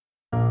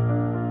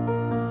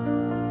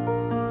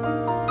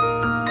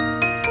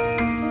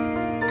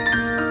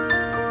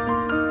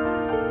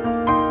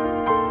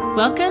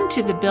Welcome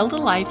to the Build a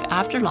Life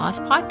After Loss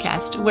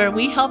podcast, where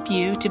we help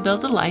you to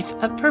build a life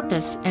of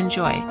purpose and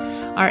joy.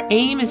 Our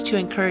aim is to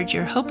encourage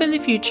your hope in the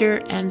future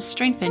and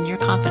strengthen your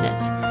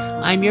confidence.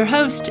 I'm your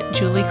host,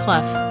 Julie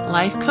Clough,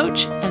 life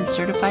coach and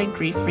certified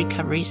grief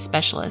recovery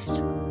specialist.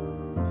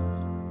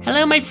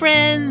 Hello, my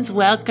friends.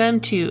 Welcome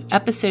to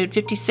episode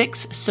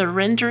 56,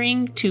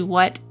 Surrendering to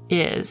What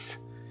Is.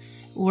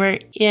 We're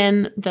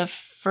in the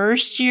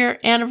first year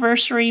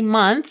anniversary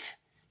month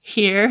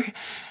here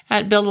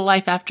at Build a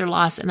Life After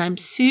Loss, and I'm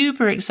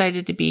super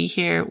excited to be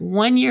here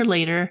 1 year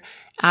later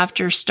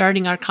after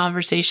starting our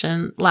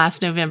conversation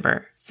last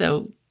November.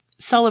 So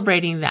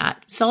celebrating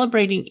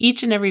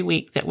each and every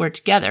week that we're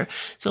together.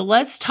 So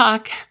let's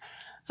talk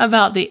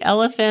about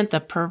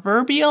the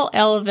proverbial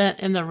elephant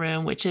in the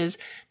room, which is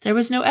there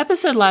was no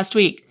episode last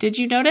week. Did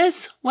you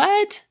notice?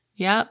 What?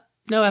 Yep,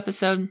 no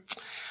episode.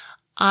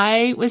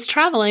 I was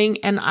traveling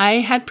and I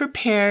had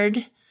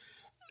prepared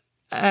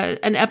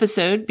an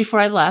episode before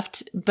I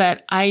left,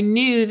 but I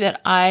knew that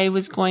I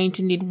was going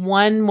to need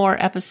one more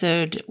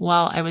episode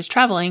while I was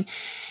traveling.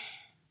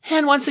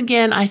 And once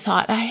again, I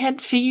thought I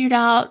had figured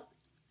out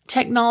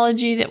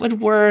technology that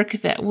would work,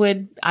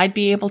 I'd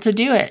be able to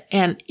do it.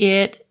 And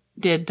it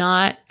did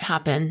not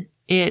happen.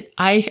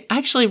 I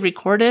actually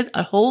recorded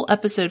a whole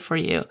episode for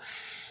you,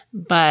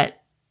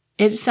 but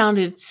it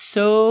sounded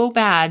so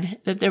bad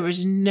that there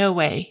was no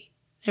way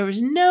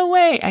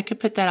I could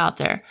put that out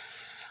there.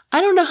 I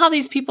don't know how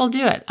these people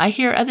do it. I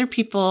hear other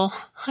people,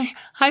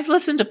 I've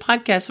listened to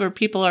podcasts where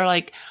people are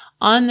like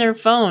on their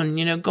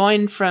phone,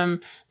 going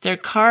from their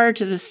car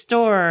to the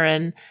store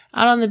and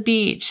out on the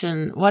beach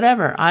and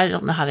whatever. I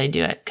don't know how they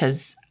do it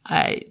because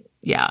I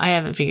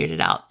haven't figured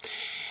it out.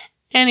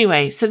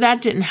 Anyway, so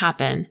that didn't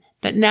happen.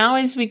 But now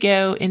as we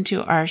go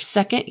into our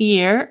second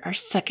year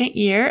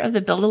of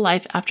the Build a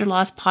Life After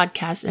Loss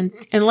podcast,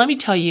 and let me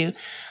tell you,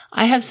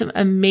 I have some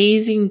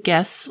amazing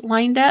guests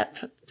lined up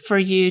for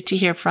you to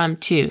hear from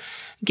too.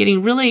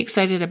 Getting really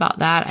excited about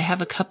that. I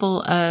have a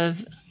couple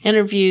of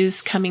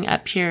interviews coming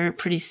up here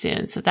pretty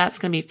soon. So that's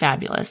going to be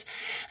fabulous.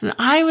 And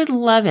I would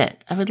love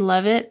it.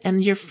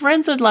 And your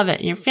friends would love it.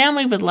 And your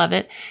family would love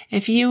it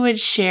if you would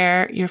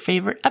share your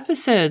favorite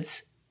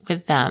episodes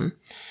with them.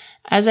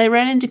 As I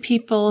run into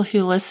people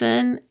who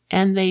listen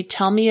and they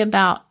tell me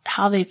about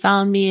how they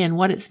found me and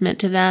what it's meant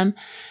to them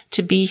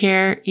to be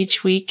here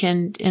each week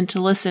and to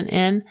listen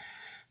in.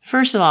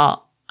 First of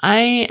all,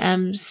 I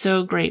am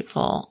so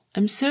grateful.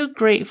 I'm so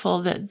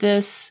grateful that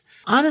this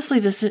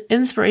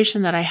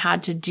inspiration that I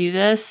had to do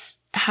this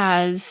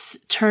has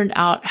turned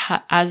out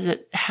as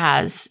it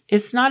has.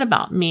 It's not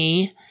about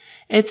me.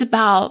 It's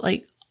about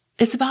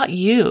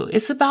you.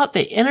 It's about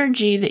the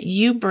energy that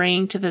you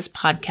bring to this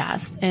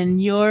podcast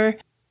and your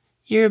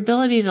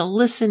ability to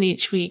listen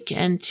each week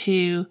and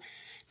to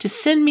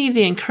send me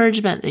the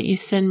encouragement that you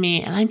send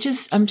me. And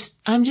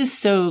I'm just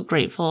so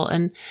grateful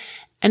and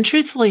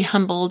truthfully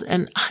humbled.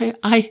 And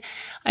I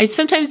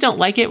sometimes don't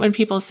like it when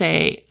people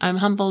say I'm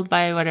humbled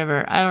by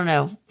whatever. I don't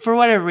know. For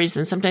whatever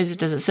reason, sometimes it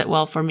doesn't sit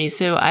well for me.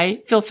 So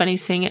I feel funny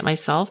saying it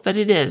myself, but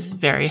it is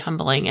very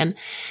humbling. And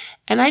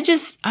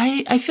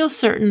I feel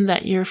certain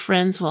that your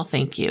friends will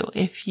thank you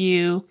if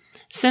you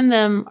send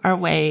them our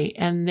way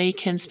and they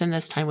can spend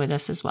this time with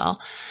us as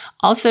well.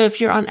 Also, if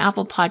you're on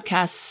Apple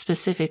Podcasts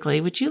specifically,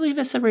 would you leave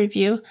us a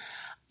review?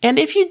 And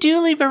if you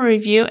do leave a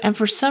review and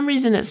for some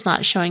reason it's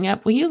not showing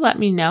up, will you let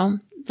me know?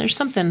 There's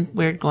something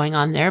weird going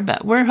on there,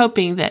 but we're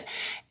hoping that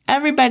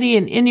everybody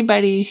and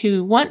anybody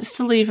who wants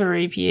to leave a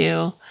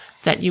review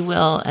that you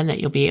will and that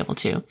you'll be able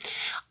to.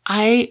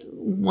 I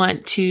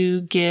want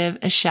to give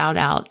a shout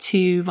out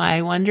to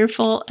my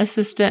wonderful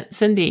assistant,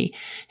 Cindy,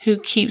 who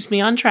keeps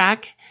me on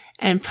track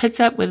and puts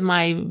up with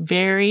my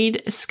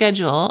varied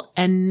schedule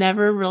and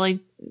never really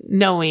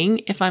knowing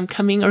if I'm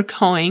coming or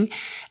going.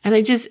 And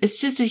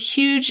it's just a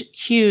huge,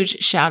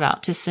 huge shout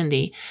out to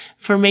Cindy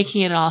for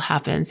making it all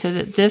happen so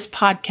that this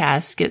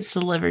podcast gets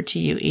delivered to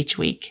you each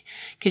week.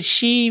 Cause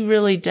she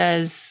really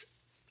does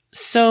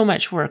so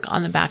much work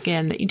on the back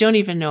end that you don't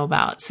even know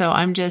about. So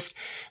I'm just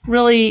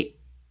really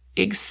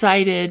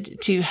excited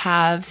to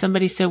have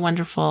somebody so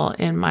wonderful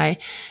in my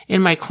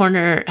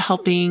corner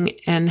helping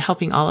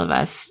all of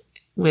us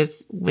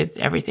with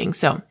everything.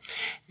 So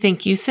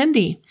thank you,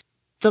 Cindy.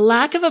 The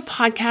lack of a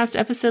podcast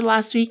episode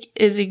last week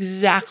is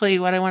exactly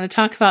what I want to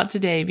talk about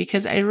today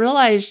because I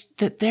realized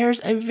that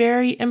there's a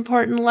very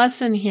important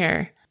lesson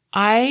here.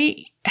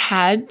 I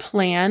had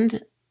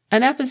planned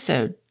an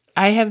episode.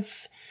 I have,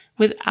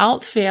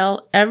 without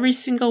fail, every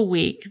single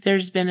week,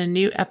 there's been a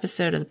new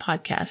episode of the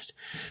podcast.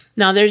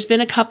 Now, there's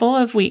been a couple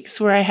of weeks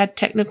where I had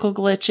technical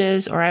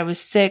glitches or I was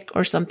sick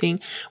or something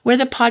where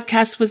the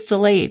podcast was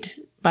delayed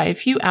by a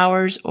few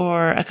hours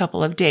or a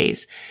couple of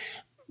days.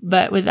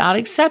 But without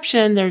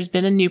exception, there's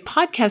been a new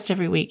podcast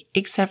every week,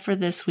 except for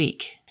this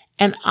week.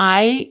 And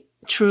I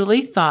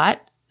truly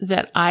thought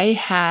that I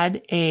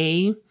had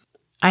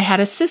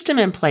a system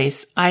in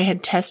place. I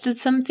had tested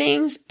some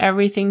things.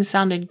 Everything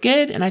sounded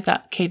good. And I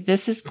thought, okay,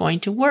 this is going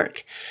to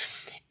work.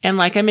 And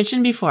like I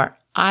mentioned before,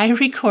 I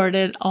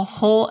recorded a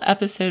whole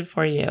episode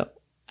for you.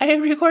 I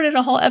recorded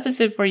a whole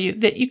episode for you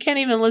that you can't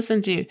even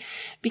listen to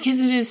because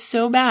it is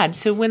so bad.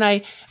 So when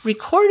I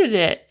recorded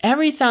it,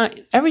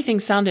 everything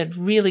sounded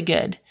really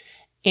good.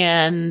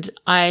 And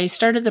I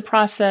started the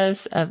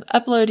process of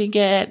uploading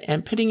it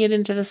and putting it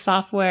into the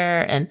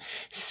software and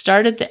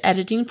started the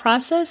editing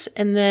process.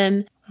 And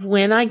then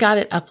when I got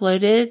it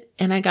uploaded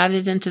and I got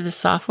it into the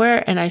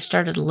software and I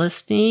started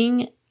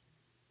listening,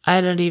 I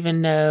don't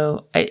even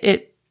know.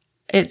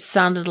 It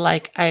sounded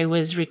like I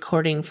was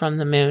recording from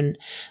the moon.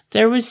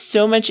 There was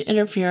so much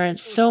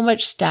interference, so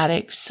much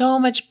static, so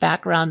much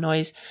background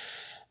noise.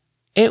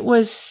 It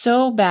was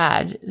so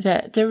bad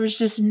that there was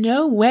just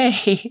no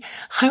way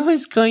I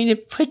was going to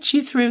put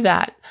you through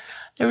that.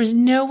 There was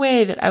no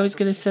way that I was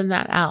going to send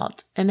that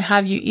out and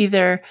have you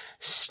either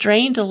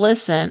strain to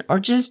listen or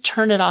just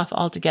turn it off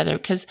altogether.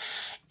 Because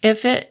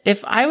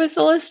if I was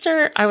the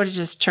listener, I would have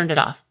just turned it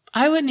off.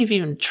 I wouldn't have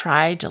even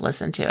tried to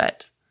listen to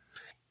it.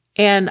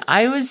 And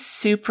I was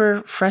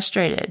super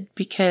frustrated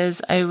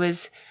because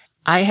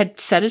I had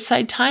set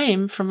aside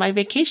time from my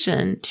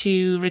vacation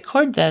to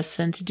record this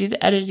and to do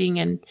the editing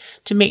and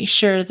to make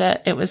sure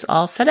that it was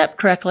all set up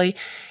correctly.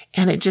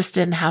 And it just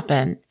didn't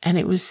happen. And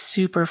it was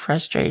super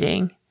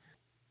frustrating.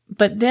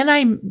 But then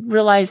I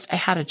realized I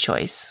had a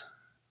choice.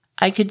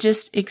 I could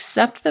just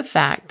accept the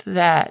fact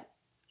that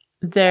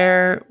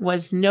there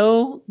was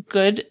no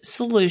good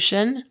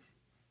solution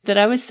that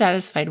I was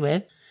satisfied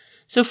with.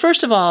 So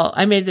first of all,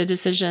 I made the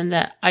decision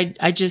that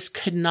I just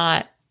could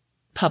not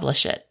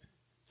publish it.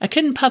 I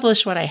couldn't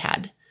publish what I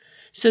had.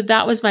 So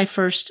that was my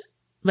first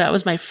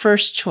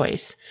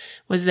choice,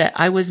 was that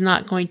I was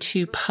not going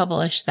to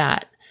publish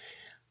that.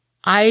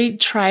 I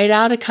tried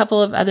out a couple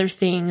of other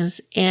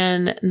things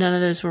and none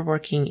of those were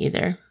working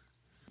either.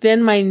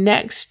 Then my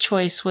next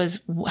choice was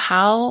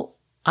how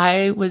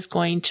I was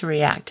going to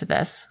react to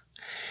this.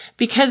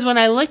 Because when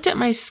I looked at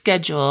my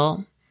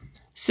schedule,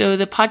 so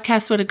the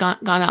podcast would have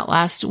gone out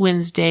last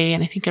Wednesday,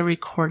 and I think I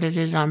recorded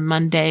it on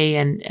Monday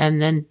and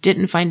then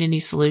didn't find any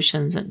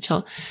solutions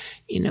until,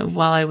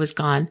 while I was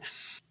gone.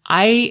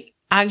 I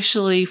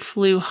actually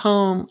flew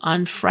home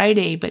on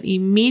Friday, but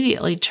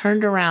immediately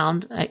turned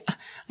around.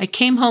 I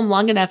came home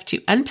long enough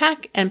to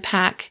unpack and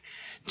pack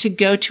to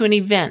go to an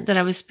event that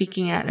I was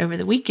speaking at over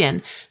the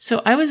weekend.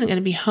 So I wasn't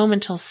going to be home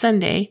until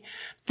Sunday.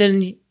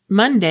 Then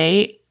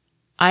Monday,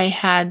 I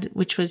had,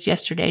 which was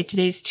yesterday,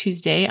 today's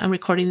Tuesday. I'm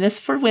recording this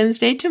for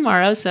Wednesday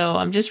tomorrow. So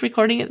I'm just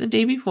recording it the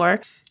day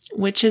before,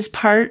 which is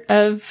part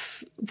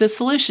of the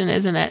solution,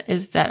 isn't it?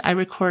 Is that I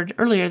record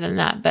earlier than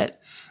that. But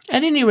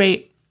at any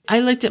rate, I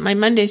looked at my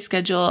Monday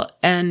schedule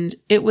and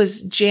it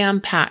was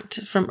jam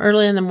packed from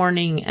early in the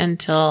morning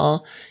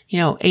until,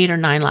 8 or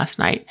 9 last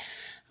night.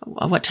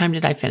 What time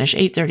did I finish?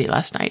 8:30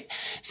 last night.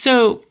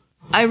 So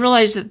I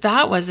realized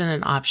that wasn't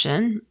an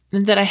option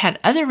and that I had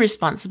other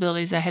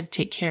responsibilities I had to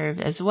take care of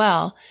as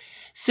well.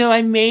 So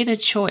I made a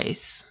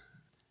choice.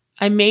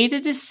 I made a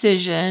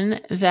decision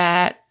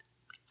that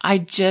I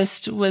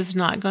just was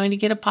not going to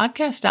get a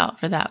podcast out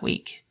for that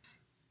week.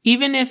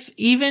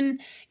 Even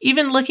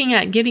looking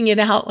at getting it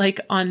out like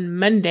on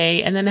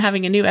Monday and then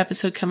having a new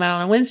episode come out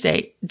on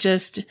Wednesday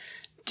just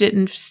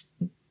didn't,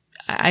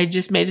 I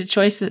just made a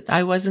choice that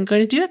I wasn't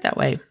going to do it that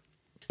way.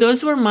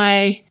 Those were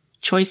my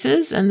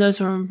choices and those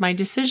were my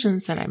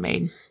decisions that I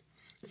made.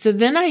 So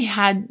then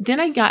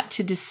I got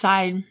to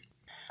decide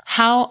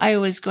how I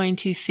was going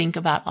to think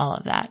about all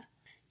of that.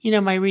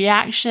 My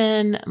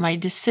reaction, my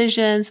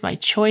decisions, my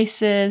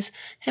choices,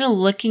 kind of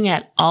looking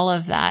at all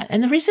of that.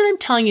 And the reason I'm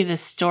telling you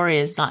this story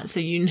is not so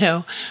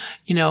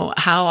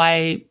how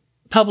I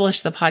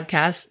publish the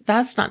podcast.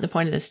 That's not the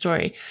point of the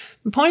story.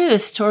 The point of the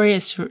story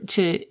is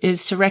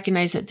to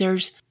recognize that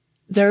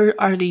there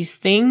are these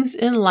things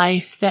in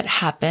life that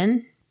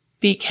happen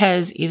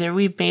because either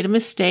we've made a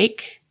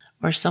mistake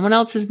or someone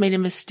else has made a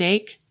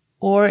mistake,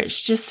 or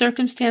it's just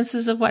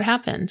circumstances of what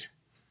happened.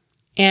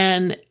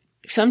 And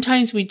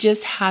sometimes we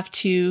just have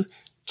to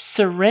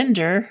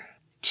surrender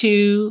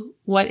to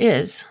what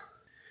is.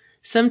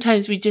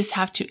 Sometimes we just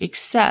have to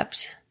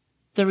accept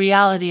the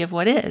reality of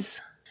what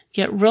is.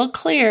 Get real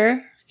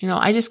clear.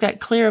 I just got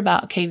clear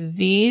about, okay,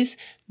 these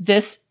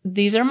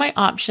are my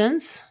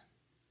options.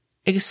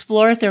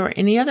 Explore if there were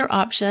any other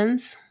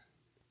options,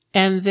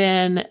 and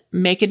then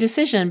make a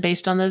decision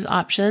based on those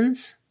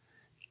options,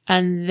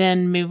 and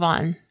then move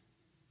on.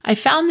 I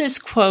found this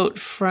quote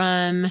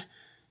from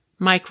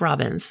Mike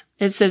Robbins.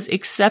 It says,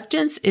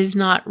 "Acceptance is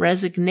not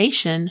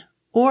resignation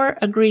or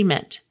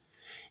agreement.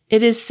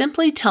 It is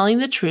simply telling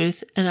the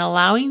truth and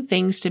allowing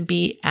things to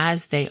be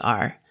as they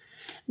are.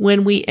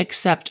 When we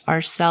accept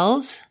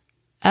ourselves,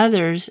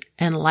 others,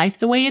 and life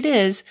the way it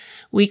is,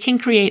 we can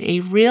create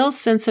a real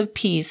sense of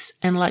peace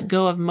and let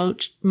go of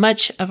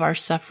much of our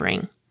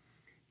suffering."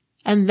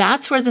 And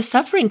that's where the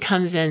suffering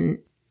comes in.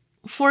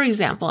 For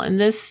example, in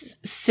this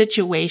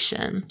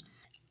situation,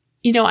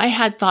 I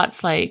had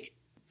thoughts like,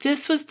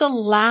 this was the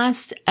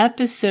last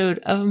episode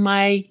of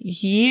my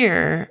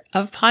year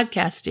of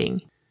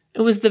podcasting.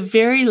 It was the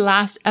very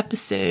last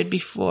episode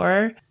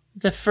before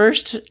the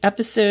first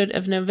episode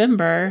of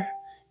November.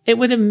 It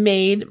would have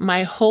made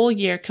my whole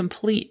year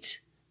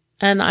complete.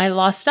 And I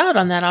lost out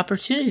on that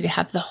opportunity to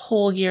have the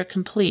whole year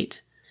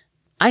complete.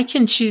 I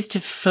can choose to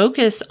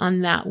focus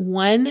on that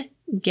one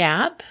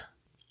gap.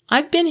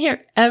 I've been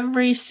here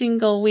every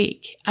single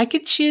week. I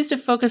could choose to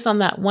focus on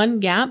that one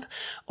gap,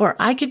 or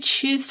I could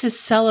choose to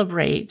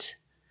celebrate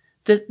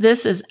that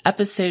this is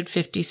episode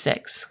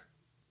 56.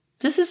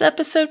 This is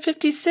episode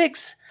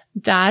 56.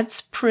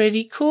 That's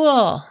pretty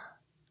cool.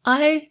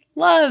 I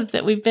love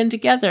that we've been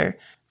together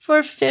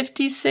for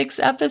 56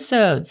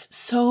 episodes.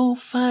 So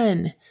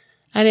fun.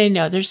 And I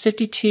know there's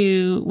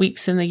 52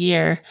 weeks in the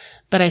year,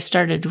 but I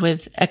started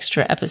with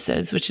extra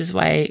episodes, which is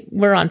why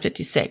we're on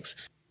 56.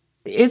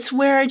 It's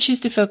where I choose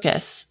to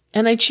focus.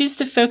 And I choose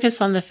to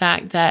focus on the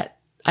fact that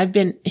I've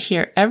been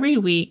here every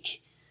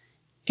week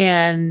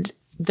and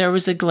there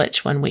was a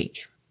glitch one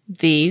week.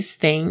 These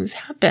things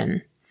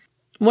happen.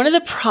 One of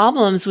the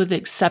problems with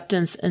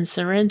acceptance and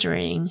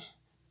surrendering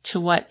to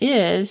what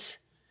is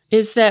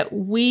that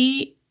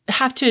we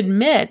have to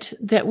admit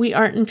that we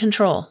aren't in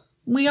control.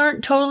 We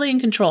aren't totally in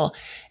control.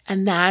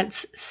 And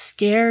that's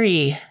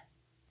scary.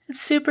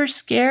 It's super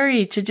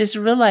scary to just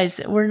realize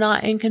that we're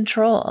not in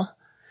control.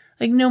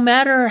 Like no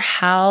matter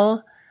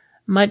how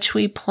much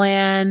we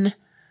plan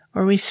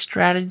or we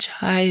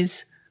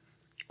strategize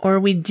or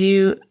we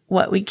do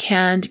what we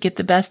can to get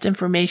the best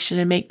information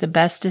and make the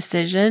best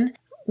decision,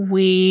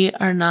 we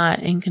are not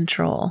in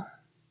control.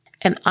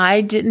 And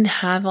I didn't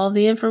have all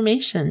the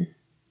information.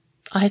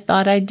 I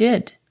thought I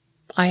did.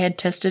 I had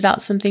tested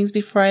out some things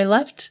before I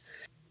left,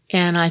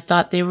 and I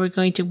thought they were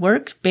going to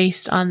work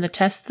based on the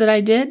test that I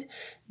did,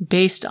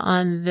 based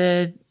on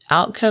the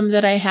outcome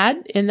that I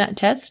had in that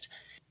test.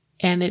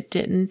 And it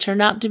didn't turn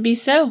out to be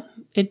so.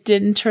 It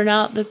didn't turn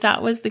out that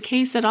that was the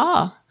case at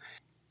all.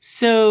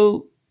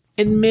 So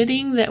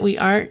admitting that we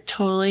aren't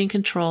totally in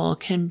control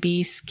can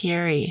be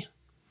scary.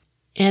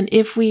 And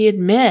if we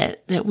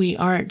admit that we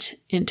aren't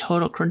in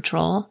total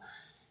control,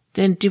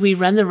 then do we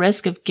run the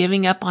risk of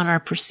giving up on our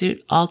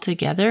pursuit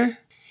altogether?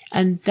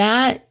 And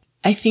that,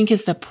 I think,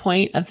 is the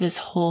point of this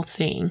whole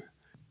thing.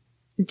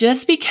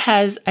 Just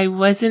because I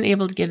wasn't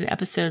able to get an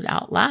episode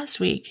out last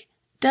week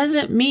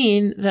doesn't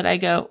mean that I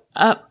go,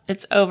 oh,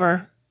 it's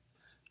over.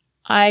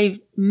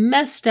 I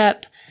messed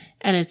up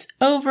and it's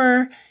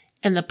over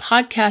and the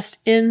podcast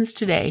ends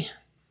today.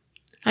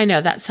 I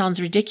know that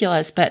sounds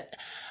ridiculous, but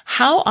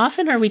how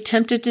often are we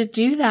tempted to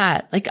do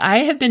that? Like I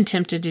have been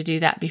tempted to do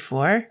that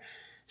before.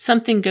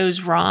 Something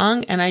goes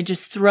wrong and I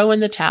just throw in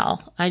the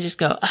towel. I just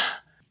go,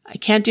 I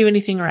can't do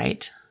anything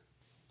right.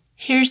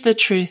 Here's the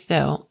truth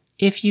though.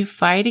 If you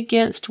fight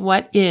against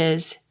what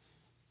is,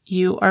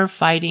 you are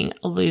fighting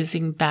a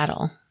losing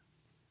battle.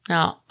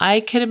 Now, I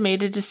could have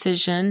made a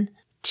decision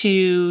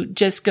to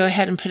just go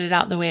ahead and put it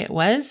out the way it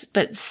was,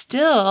 but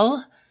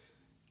still,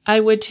 I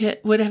would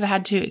have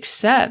had to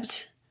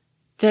accept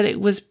that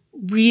it was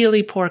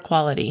really poor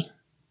quality.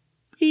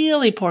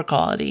 Really poor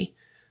quality.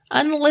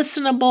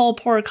 Unlistenable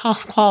poor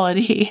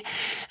quality.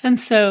 And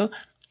so,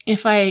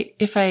 if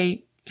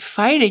I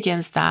fight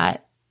against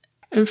that,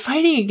 and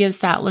fighting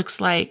against that looks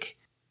like,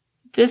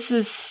 this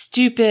is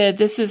stupid.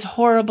 This is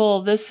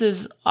horrible. This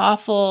is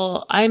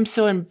awful. I'm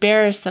so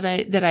embarrassed that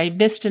I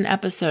missed an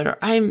episode, or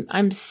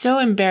I'm so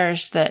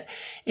embarrassed that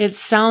it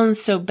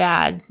sounds so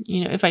bad.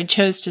 If I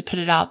chose to put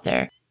it out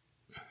there,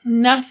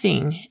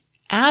 nothing,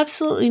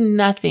 absolutely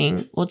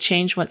nothing will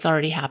change what's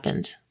already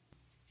happened.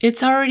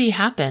 It's already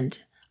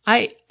happened.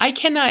 I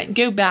cannot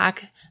go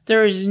back.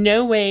 There is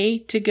no way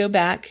to go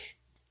back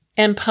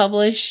and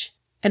publish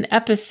an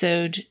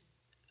episode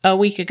a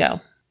week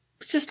ago.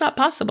 It's just not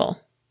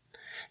possible.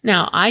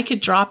 Now, I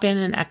could drop in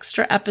an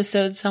extra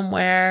episode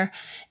somewhere,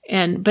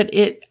 but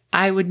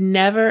I would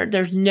never,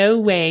 there's no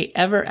way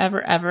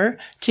ever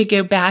to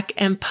go back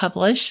and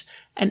publish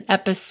an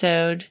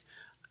episode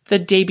the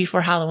day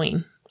before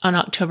Halloween on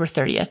October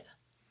 30th.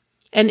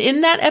 And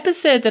in that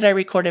episode that I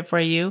recorded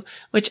for you,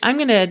 which I'm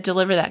going to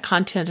deliver that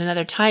content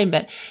another time,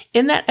 but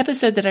in that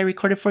episode that I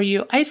recorded for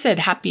you, I said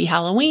happy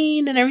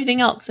Halloween and everything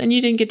else, and you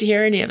didn't get to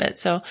hear any of it.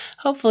 So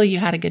hopefully you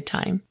had a good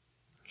time.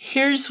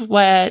 Here's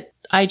what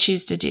I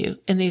choose to do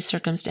in these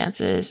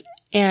circumstances.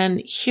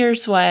 And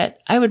here's what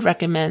I would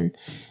recommend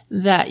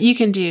that you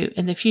can do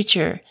in the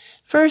future.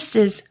 First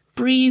is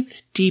breathe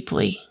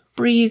deeply.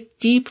 Breathe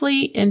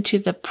deeply into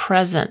the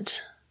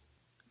present.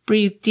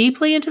 Breathe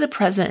deeply into the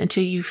present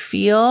until you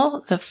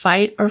feel the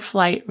fight or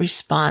flight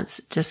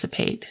response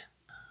dissipate.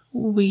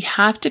 We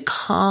have to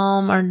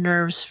calm our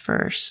nerves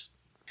first.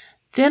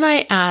 Then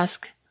I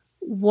ask,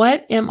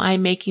 what am I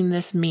making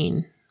this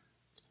mean?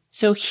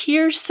 So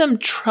here's some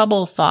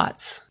trouble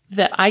thoughts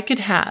that I could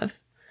have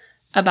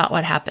about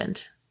what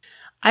happened.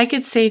 I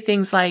could say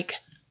things like,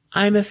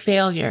 I'm a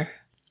failure.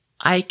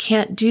 I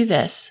can't do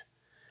this.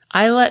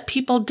 I let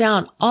people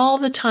down all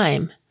the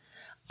time.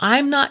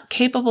 I'm not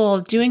capable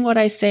of doing what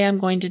I say I'm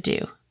going to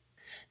do.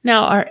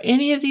 Now, are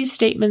any of these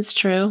statements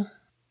true?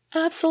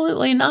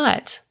 Absolutely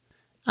not.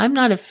 I'm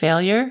not a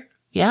failure.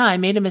 Yeah, I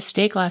made a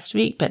mistake last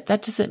week, but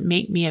that doesn't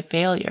make me a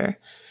failure.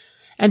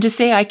 And to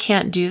say I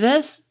can't do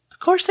this, of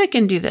course I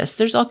can do this.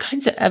 There's all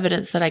kinds of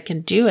evidence that I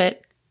can do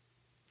it.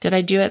 Did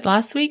I do it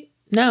last week?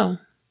 No.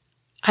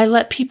 I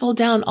let people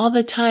down all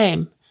the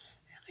time.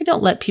 I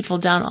don't let people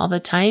down all the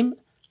time.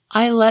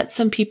 I let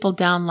some people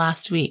down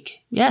last week.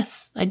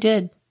 Yes, I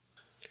did.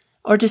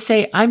 Or to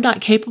say I'm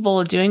not capable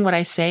of doing what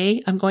I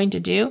say I'm going to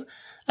do,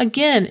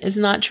 again, is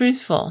not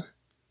truthful.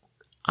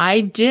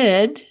 I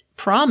did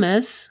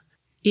promise,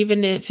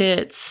 even if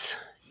it's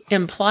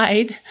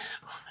implied,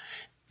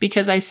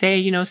 because I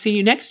say, see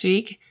you next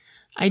week.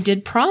 I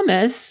did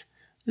promise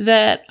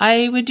that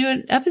I would do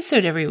an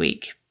episode every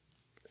week,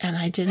 and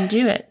I didn't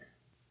do it.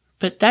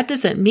 But that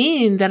doesn't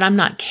mean that I'm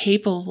not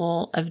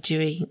capable of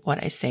doing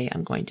what I say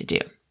I'm going to do.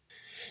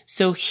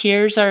 So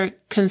here's our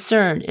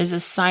concern, is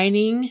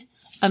assigning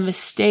a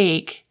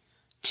mistake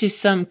to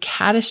some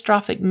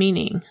catastrophic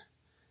meaning.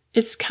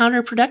 It's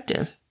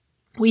counterproductive.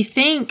 You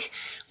think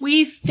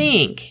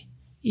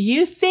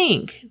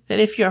that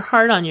if you're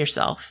hard on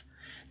yourself,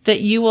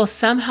 that you will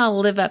somehow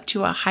live up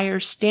to a higher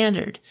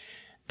standard.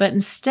 But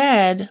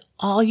instead,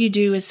 all you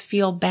do is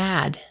feel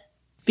bad.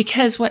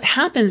 Because what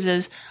happens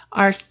is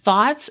our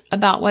thoughts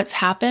about what's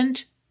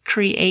happened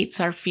creates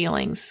our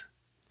feelings.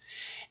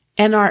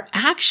 And our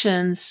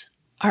actions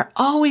are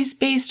always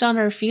based on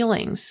our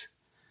feelings.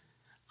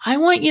 I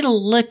want you to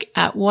look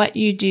at what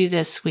you do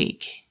this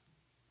week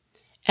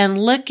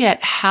and look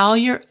at how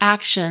your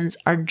actions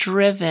are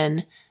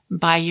driven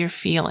by your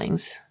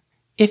feelings.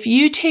 If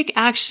you take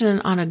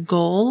action on a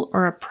goal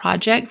or a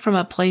project from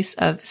a place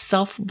of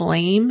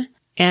self-blame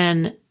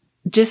and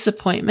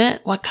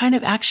disappointment, what kind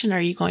of action are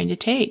you going to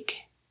take?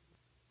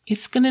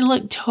 It's going to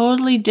look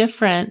totally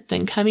different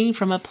than coming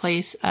from a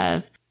place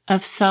of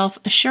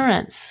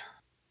self-assurance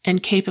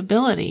and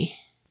capability.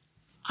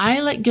 I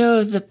let go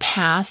of the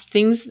past,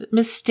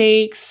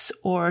 mistakes,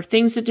 or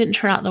things that didn't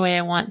turn out the way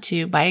I want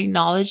to by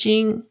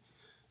acknowledging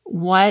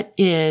what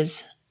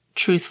is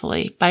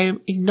truthfully, by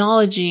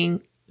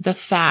acknowledging the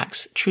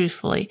facts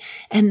truthfully,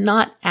 and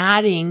not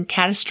adding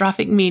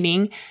catastrophic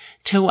meaning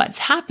to what's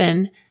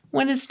happened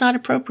when it's not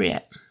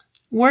appropriate.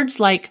 Words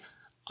like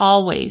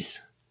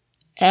always,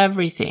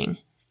 everything,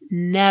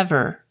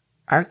 never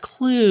are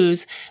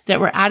clues that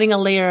we're adding a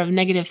layer of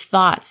negative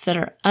thoughts that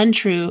are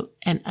untrue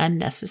and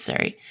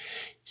unnecessary.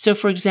 So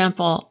for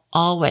example,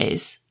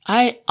 always,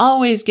 I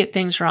always get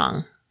things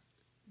wrong.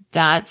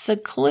 That's a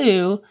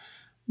clue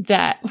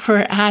that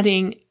we're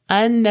adding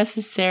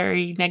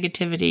unnecessary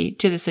negativity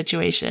to the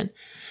situation.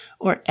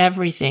 Or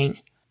everything.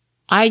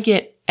 I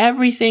get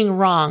everything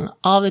wrong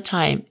all the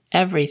time.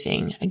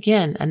 Everything.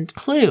 Again, a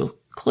clue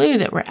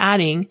that we're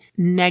adding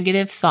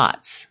negative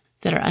thoughts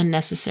that are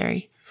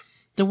unnecessary.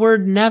 The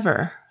word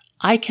never.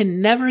 I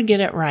can never get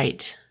it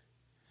right.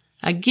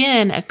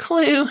 Again, a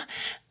clue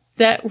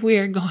that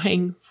we're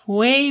going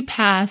way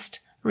past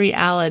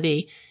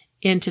reality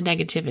into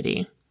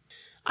negativity.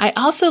 I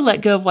also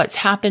let go of what's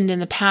happened in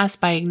the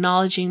past by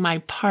acknowledging my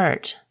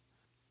part.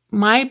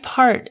 My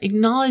part,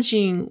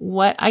 acknowledging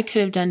what I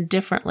could have done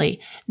differently,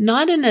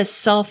 not in a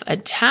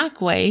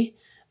self-attack way,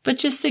 but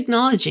just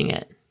acknowledging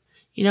it.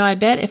 I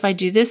bet if I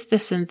do this,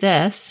 this, and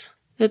this,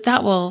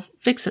 that will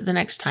fix it the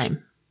next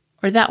time,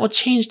 or that will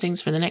change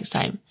things for the next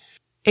time.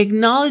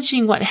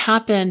 Acknowledging what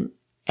happened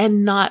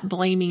and not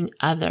blaming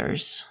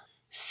others.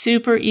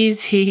 Super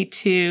easy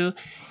to,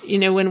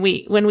 when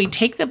we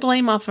take the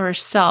blame off of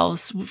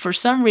ourselves, for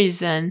some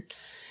reason,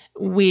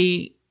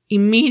 we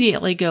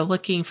immediately go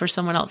looking for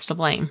someone else to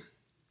blame.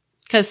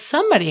 Because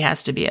somebody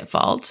has to be at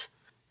fault.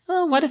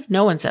 Well, what if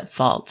no one's at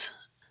fault?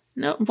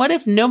 No, what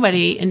if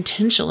nobody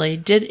intentionally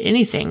did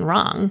anything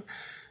wrong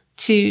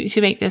to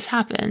make this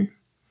happen?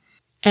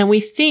 And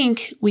we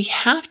think we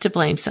have to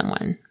blame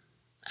someone.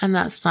 And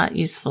that's not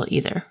useful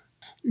either.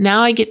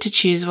 Now I get to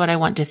choose what I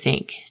want to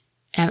think.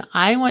 And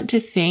I want to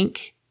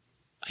think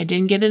I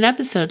didn't get an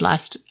episode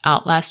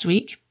out last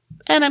week.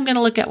 And I'm going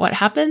to look at what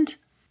happened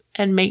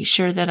and make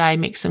sure that I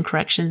make some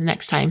corrections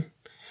next time.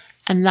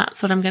 And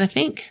that's what I'm going to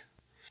think.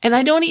 And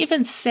I don't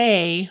even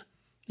say,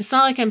 it's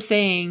not like I'm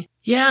saying,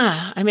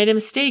 yeah, I made a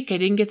mistake. I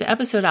didn't get the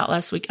episode out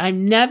last week.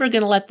 I'm never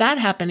going to let that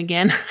happen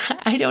again.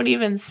 I don't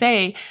even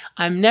say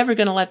I'm never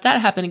going to let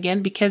that happen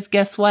again, because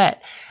guess what?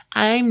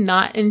 I'm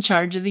not in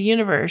charge of the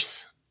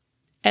universe.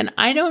 And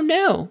I don't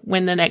know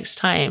when the next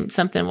time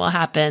something will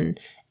happen,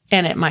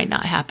 and it might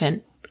not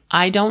happen.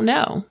 I don't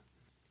know.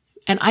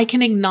 And I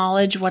can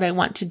acknowledge what I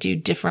want to do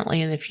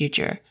differently in the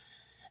future.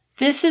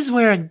 This is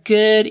where a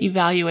good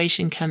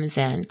evaluation comes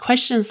in.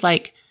 Questions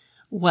like,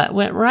 what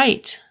went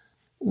right?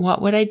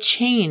 What would I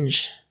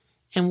change?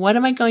 And what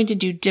am I going to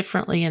do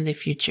differently in the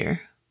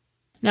future?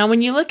 Now,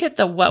 when you look at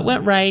the what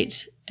went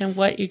right and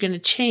what you're going to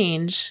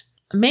change,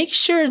 make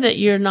sure that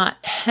you're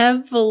not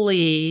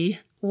heavily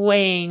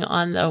weighing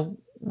on the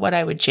what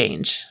I would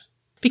change.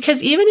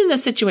 Because even in the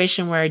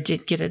situation where I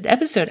did get an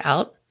episode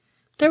out,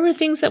 there were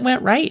things that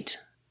went right.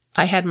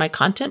 I had my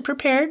content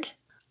prepared.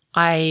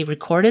 I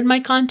recorded my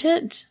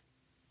content.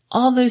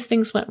 All those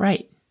things went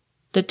right.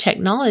 The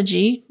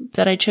technology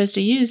that I chose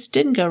to use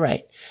didn't go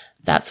right.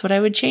 That's what I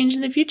would change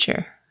in the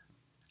future.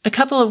 A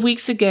couple of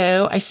weeks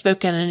ago, I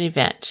spoke at an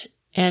event,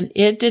 and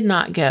it did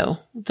not go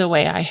the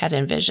way I had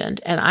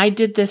envisioned. And I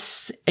did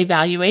this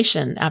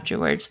evaluation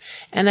afterwards,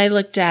 and I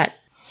looked at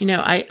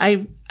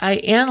I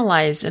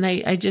analyzed and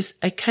I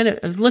kind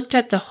of looked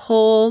at the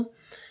whole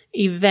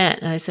event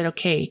and I said,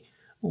 okay,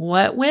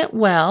 what went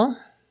well?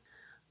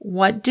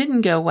 What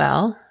didn't go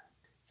well?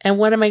 And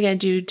what am I going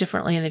to do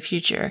differently in the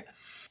future?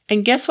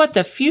 And guess what?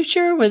 The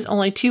future was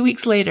only 2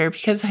 weeks later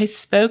because I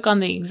spoke on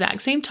the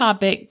exact same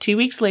topic 2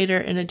 weeks later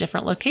in a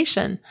different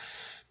location.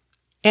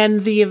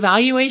 And the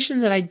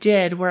evaluation that I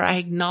did where I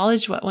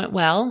acknowledged what went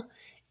well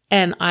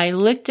and I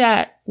looked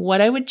at what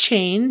I would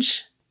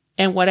change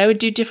and what I would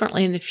do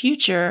differently in the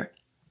future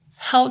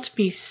helped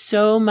me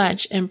so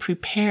much in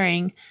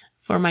preparing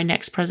for my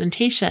next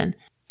presentation.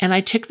 And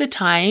I took the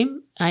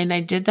time and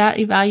I did that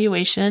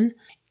evaluation.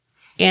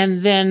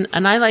 And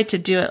I like to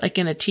do it like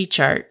in a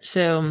T-chart.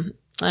 So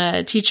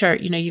a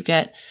T-chart, you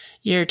get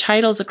your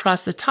titles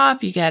across the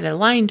top. You got a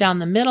line down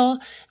the middle.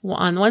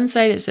 On one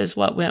side, it says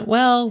what went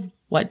well,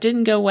 what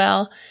didn't go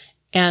well.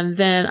 And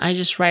then I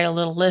just write a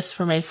little list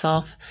for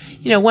myself,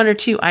 1 or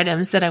 2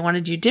 items that I want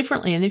to do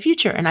differently in the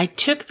future. And I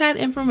took that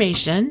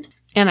information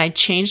and I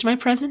changed my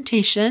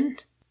presentation.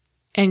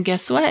 And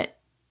guess what?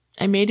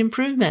 I made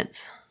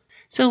improvements.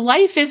 So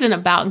life isn't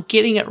about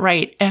getting it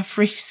right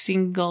every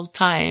single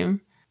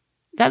time.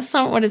 That's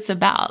not what it's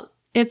about.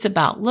 It's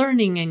about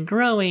learning and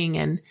growing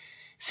and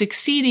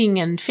succeeding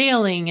and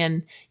failing.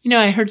 And,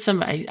 I heard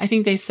I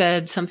think they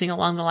said something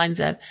along the lines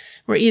of,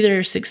 we're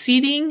either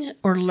succeeding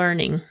or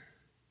learning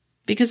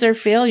because our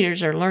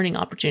failures are learning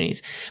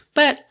opportunities.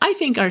 But I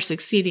think our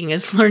succeeding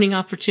is learning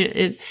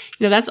opportunity.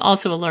 That's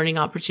also a learning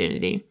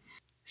opportunity.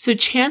 So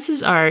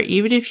chances are,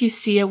 even if you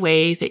see a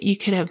way that you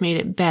could have made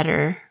it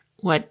better,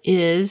 what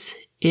is.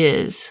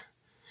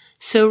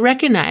 So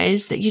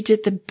recognize that you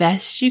did the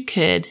best you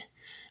could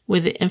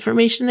with the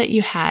information that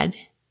you had,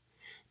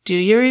 do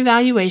your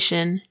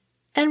evaluation,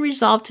 and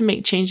resolve to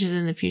make changes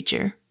in the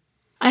future.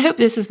 I hope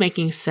this is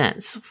making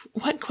sense.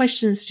 What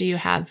questions do you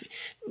have?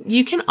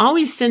 You can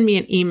always send me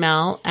an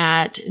email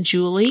at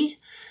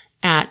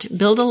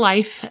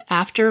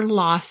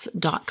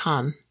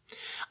julie@buildalifeafterloss.com.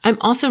 I'm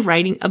also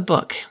writing a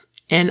book,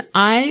 and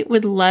I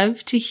would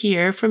love to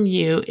hear from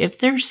you if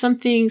there's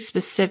something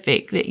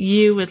specific that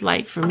you would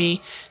like for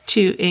me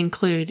to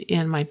include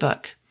in my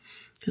book.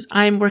 Because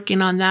I'm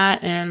working on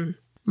that, and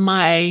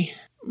my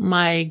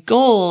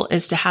goal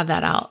is to have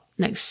that out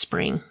next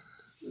spring,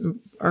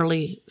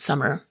 early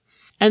summer.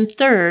 And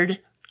third,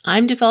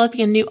 I'm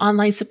developing a new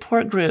online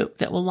support group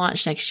that will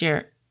launch next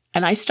year.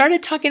 And I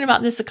started talking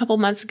about this a couple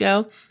months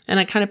ago, and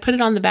I kind of put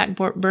it on the back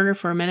burner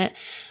for a minute.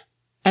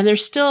 And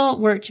there's still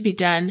work to be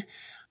done,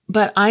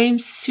 but I'm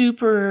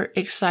super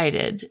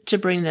excited to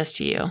bring this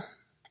to you.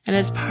 And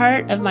as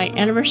part of my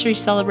anniversary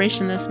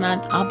celebration this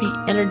month, I'll be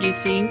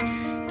introducing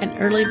an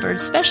early bird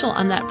special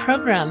on that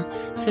program.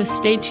 So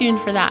stay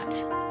tuned for that.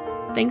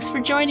 Thanks for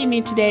joining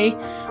me today.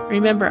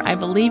 Remember, I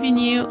believe in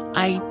you.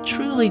 I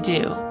truly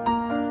do.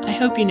 I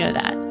hope you know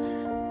that.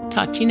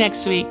 Talk to you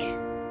next week.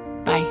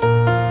 Bye.